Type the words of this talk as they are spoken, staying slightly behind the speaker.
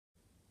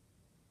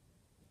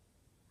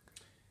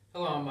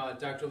Hello, I'm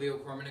Dr.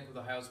 Kormanik with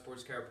Ohio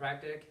Sports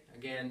Chiropractic.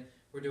 Again,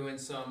 we're doing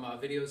some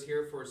videos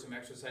here for some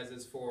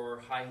exercises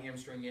for high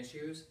hamstring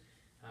issues.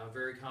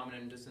 Very common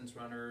in distance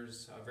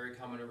runners, very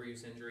common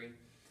overuse injury.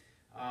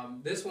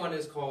 This one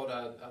is called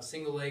a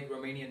single leg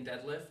Romanian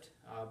deadlift.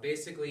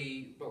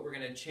 Basically, but we're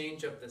going to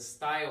change up the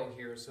style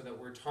here so that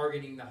we're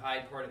targeting the high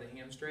part of the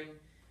hamstring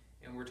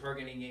and we're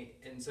targeting it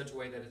in such a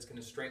way that it's going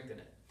to strengthen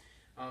it.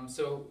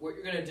 So what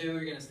you're going to do,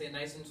 you're going to stay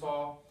nice and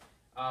tall.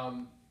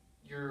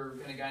 You're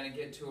going to kind of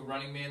get to a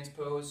running man's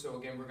pose. So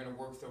again, we're going to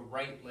work the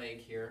right leg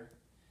here.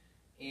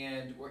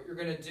 And what you're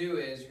going to do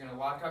is you're going to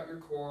lock out your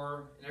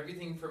core, and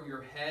everything from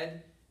your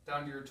head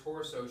down to your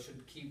torso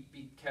should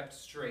be kept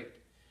straight.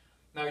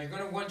 Now you're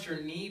going to want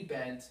your knee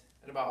bent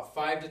at about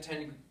 5 to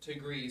 10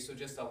 degrees, so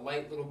just a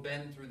light little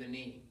bend through the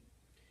knee.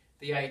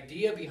 The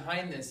idea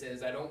behind this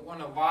is I don't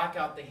want to lock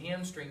out the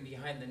hamstring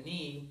behind the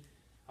knee.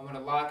 I want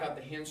to lock out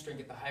the hamstring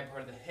at the high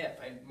part of the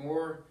hip. I'm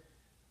more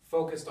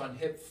focused on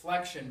hip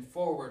flexion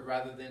forward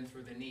rather than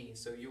through the knee.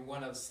 So you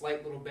want a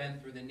slight little bend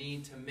through the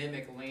knee to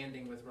mimic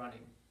landing with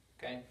running.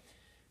 Okay?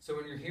 So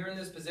when you're here in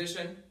this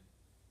position,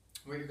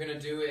 what you're going to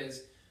do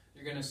is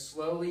you're going to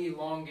slowly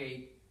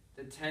elongate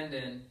the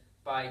tendon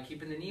by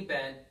keeping the knee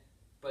bent,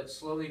 but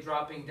slowly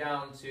dropping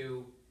down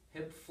to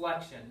hip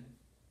flexion,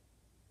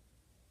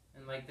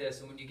 and like this.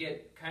 And when you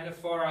get kind of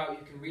far out,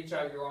 you can reach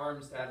out your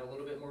arms to add a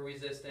little bit more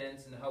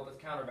resistance and to help with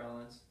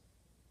counterbalance.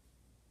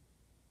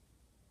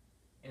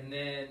 And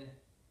then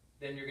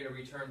you're going to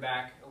return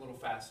back a little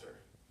faster.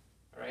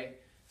 All right?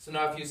 So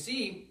now if you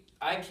see,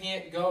 I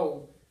can't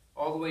go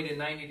all the way to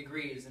 90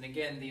 degrees. And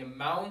again, the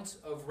amount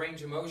of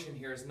range of motion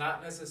here is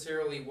not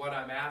necessarily what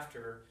I'm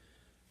after,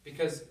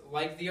 because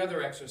like the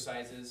other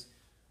exercises,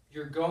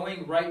 you're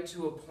going right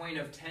to a point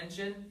of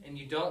tension and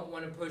you don't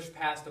want to push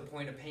past a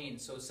point of pain.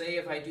 So say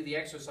if I do the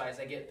exercise,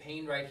 I get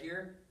pain right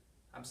here,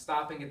 I'm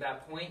stopping at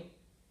that point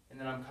and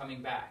then I'm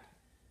coming back.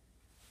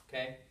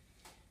 Okay?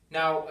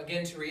 Now,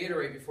 again, to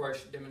reiterate before I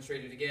should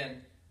demonstrate it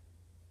again,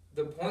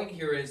 the point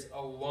here is a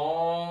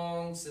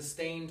long,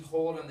 sustained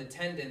hold on the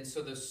tendon,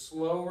 so the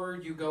slower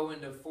you go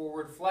into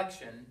forward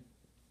flexion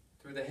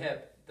through the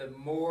hip, the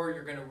more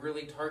you're going to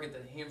really target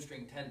the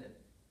hamstring tendon.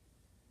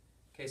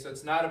 Okay, so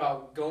it's not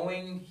about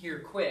going here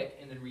quick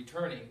and then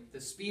returning.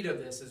 The speed of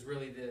this is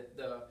really the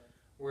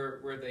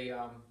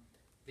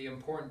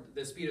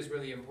speed is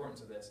really the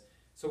importance of this.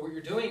 So what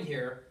you're doing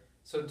here,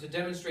 so to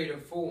demonstrate a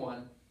full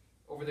one,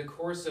 over the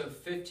course of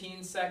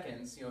 15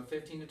 seconds,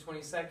 15 to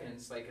 20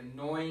 seconds, like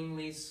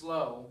annoyingly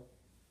slow,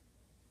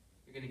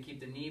 you're going to keep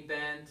the knee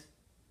bent,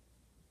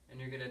 and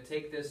you're going to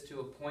take this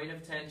to a point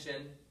of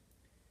tension,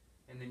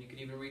 and then you can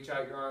even reach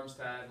out your arms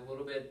to add a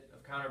little bit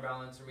of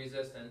counterbalance and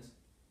resistance.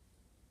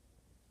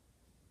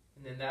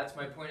 And then that's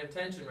my point of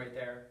tension right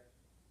there.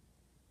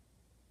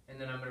 And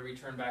then I'm going to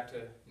return back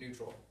to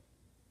neutral.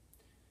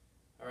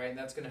 All right, and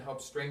that's going to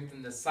help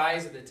strengthen the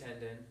size of the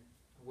tendon,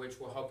 which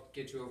will help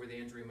get you over the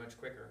injury much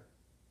quicker.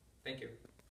 Thank you.